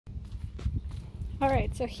All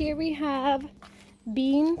right, so here we have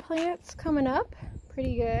bean plants coming up.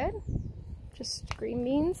 Pretty good. Just green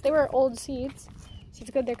beans. They were old seeds, so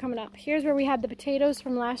it's good they're coming up. Here's where we had the potatoes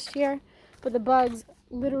from last year, but the bugs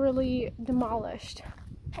literally demolished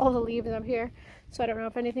all the leaves up here. So I don't know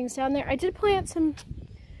if anything's down there. I did plant some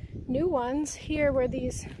new ones here where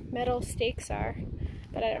these metal stakes are,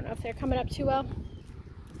 but I don't know if they're coming up too well.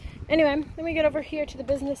 Anyway, then we get over here to the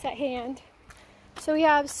business at hand. So we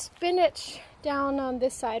have spinach down on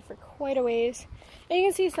this side for quite a ways. And you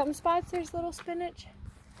can see some spots there's little spinach.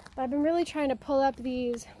 But I've been really trying to pull up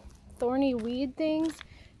these thorny weed things,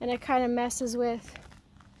 and it kind of messes with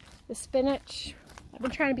the spinach. I've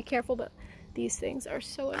been trying to be careful, but these things are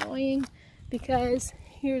so annoying because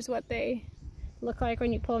here's what they look like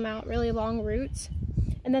when you pull them out. Really long roots.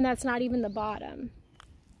 And then that's not even the bottom,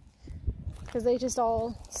 because they just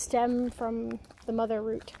all stem from the mother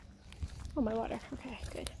root. Oh, my water. Okay,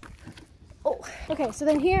 good. Oh, okay, so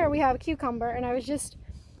then here we have a cucumber, and I was just,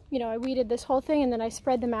 you know, I weeded this whole thing and then I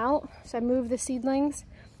spread them out. So I moved the seedlings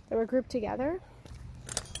that were grouped together.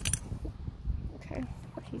 Okay,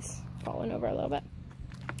 he's falling over a little bit.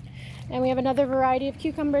 And we have another variety of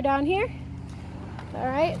cucumber down here. All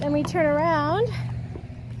right, then we turn around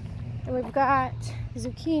and we've got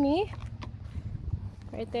zucchini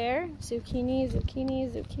right there. Zucchini, zucchini,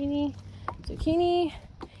 zucchini, zucchini.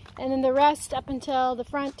 And then the rest up until the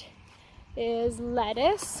front is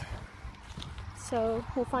lettuce. So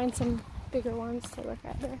we'll find some bigger ones to look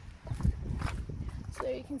at here. So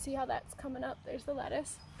there you can see how that's coming up. There's the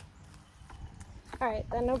lettuce. All right,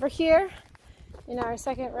 then over here in our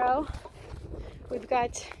second row, we've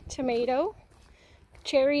got tomato,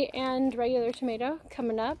 cherry and regular tomato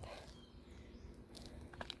coming up.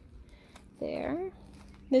 There.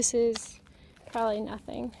 This is probably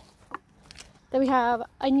nothing. Then we have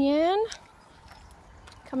onion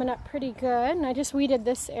coming up pretty good, and I just weeded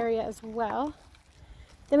this area as well.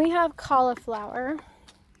 Then we have cauliflower.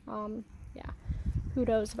 Yeah, who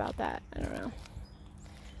knows about that? I don't know.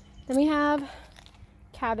 Then we have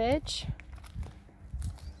cabbage.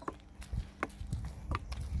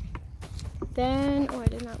 Then, oh, I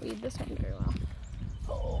did not weed this one very well.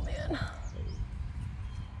 Oh man.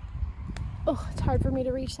 Oh, it's hard for me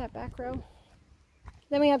to reach that back row.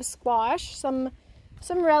 Then we have squash, some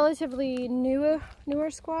relatively newer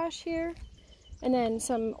squash here, and then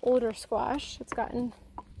some older squash. It's gotten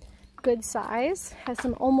good size, has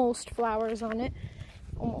some almost flowers on it,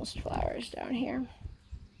 almost flowers down here.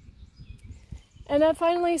 And then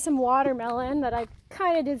finally some watermelon that I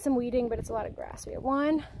kind of did some weeding, but it's a lot of grass. We have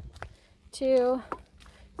 1, 2,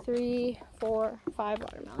 3, 4, 5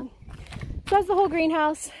 watermelon. So that's the whole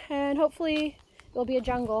greenhouse, and hopefully there'll be a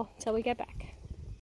jungle till we get back.